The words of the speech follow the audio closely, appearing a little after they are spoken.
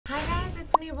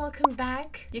it's me. Welcome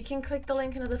back. You can click the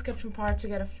link in the description part to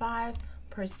get a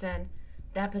 5%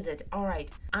 deposit. Alright,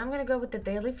 I'm gonna go with the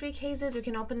daily free cases. You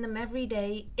can open them every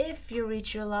day if you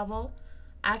reach your level.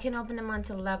 I can open them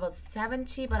until level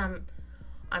 70, but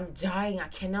I'm dying. I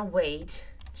cannot wait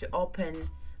to open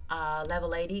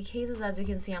level 80 cases. As you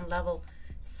can see, I'm level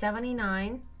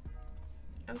 79.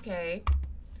 Okay.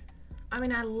 I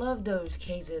mean, I love those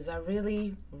cases. I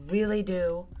really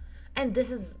do. And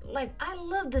this is like, I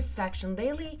love this section.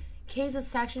 Daily cases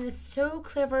section is so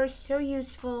clever, so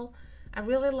useful. I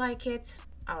really like it.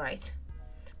 Alright.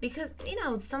 Because, you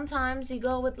know, sometimes you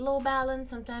go with low balance.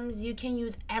 Sometimes you can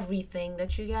use everything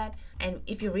that you get. And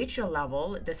if you reach your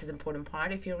level, this is the important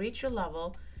part. If you reach your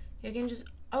level, you can just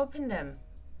open them.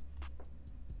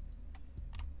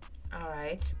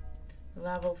 Alright.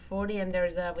 Level 40, and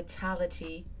there's a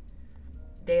Vitality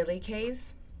daily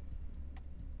case.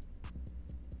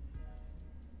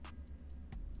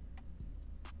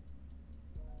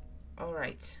 All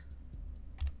right,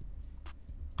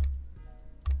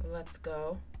 let's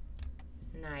go.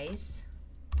 Nice.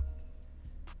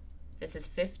 This is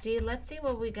 50. Let's see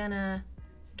what we're gonna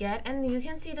get. And you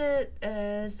can see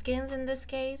the skins in this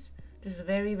case. This is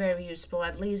very useful.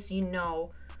 At least you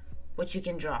know what you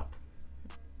can drop.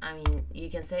 I mean, you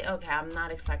can say, okay, I'm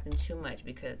not expecting too much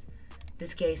because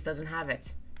this case doesn't have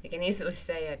it. You can easily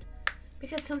say it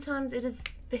because sometimes it is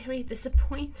very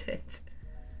disappointed.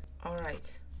 All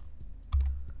right,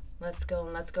 let's go.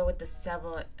 Let's go with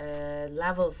the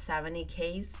level 70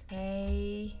 case.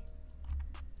 Hey,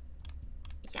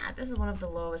 yeah, this is one of the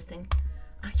lowest thing.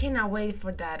 I cannot wait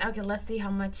for that. Okay, let's see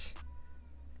how much.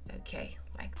 Okay,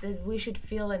 like this, we should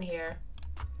feel in here.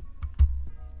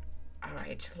 All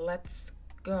right, let's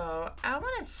go. I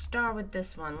want to start with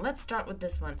this one. Let's start with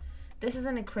this one. This is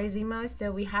in a crazy mode,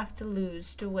 so we have to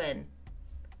lose to win.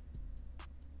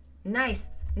 Nice.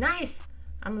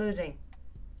 I'm losing.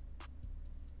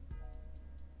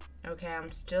 Okay,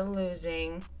 I'm still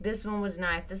losing. This one was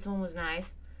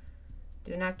nice.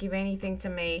 Do not give anything to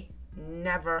me.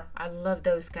 Never. I love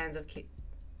those kinds of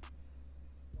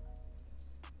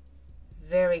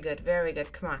very good.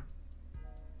 Come on.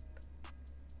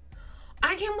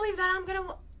 I can't believe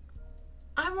that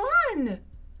I won.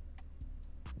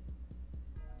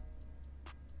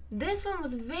 This one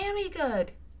was very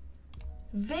good.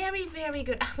 Very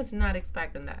good. I was not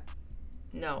expecting that.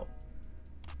 No.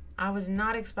 I was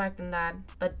not expecting that.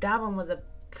 But that one was a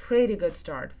pretty good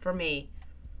start for me.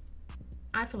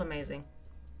 I feel amazing.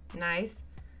 Nice.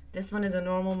 This one is in a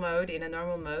normal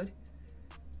mode.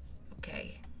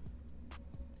 Okay.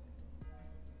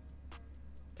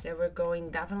 So we're going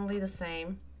definitely the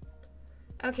same.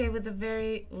 Okay, with a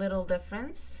very little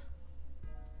difference.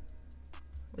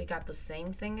 We got the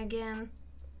same thing again.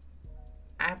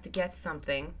 I have to get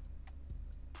something.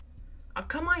 Oh,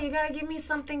 come on, you gotta give me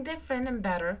something different and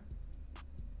better.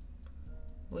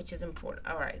 Which is important.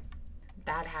 Alright,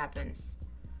 that happens.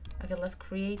 Okay, let's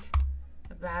create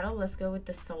a battle. Let's go with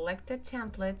the selected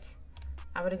template.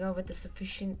 I wanna go with the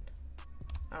sufficient.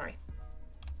 Alright.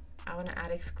 I wanna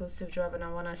add exclusive drop and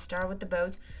I wanna start with the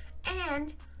boat.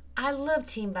 And I love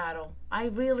team battle. I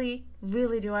really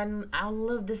do. I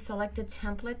love this selected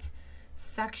template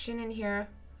section in here.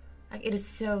 Like, it is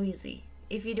so easy.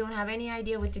 If you don't have any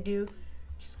idea what to do,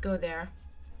 just go there.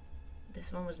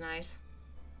 This one was nice.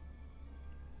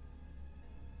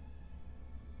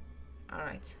 All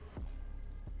right.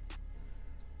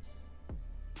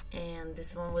 And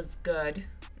this one was good.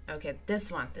 Okay,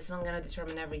 this one gonna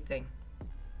determine everything.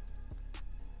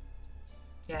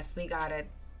 Yes, we got it.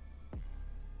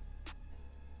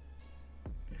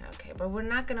 Okay, but we're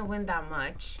not gonna win that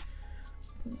much.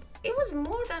 It was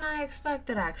more than I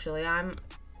expected, actually. I'm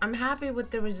happy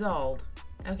with the result.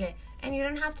 Okay, and you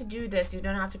don't have to do this. You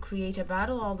don't have to create a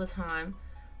battle all the time.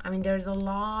 I mean, there's a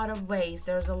lot of ways.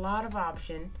 There's a lot of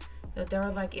option. So there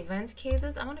are like event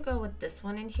cases. I'm gonna go with this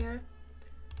one in here.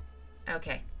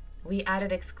 Okay, we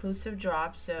added exclusive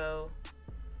drop. So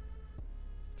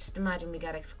just imagine we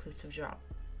got exclusive drop.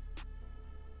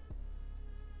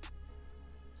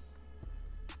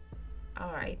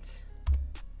 All right.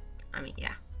 I mean,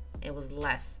 yeah, it was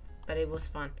less, but it was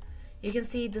fun. You can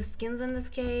see the skins in this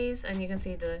case, and you can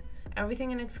see the everything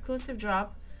in exclusive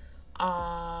drop.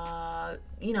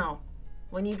 You know,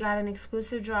 when you got an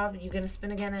exclusive drop, you're gonna spin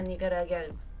again, and you're gonna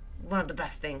get one of the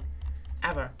best thing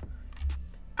ever.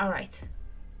 All right.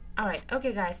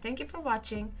 Okay, guys, thank you for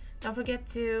watching. Don't forget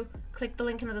to click the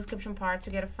link in the description part to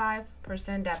get a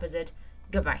 5% deposit.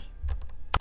 Goodbye.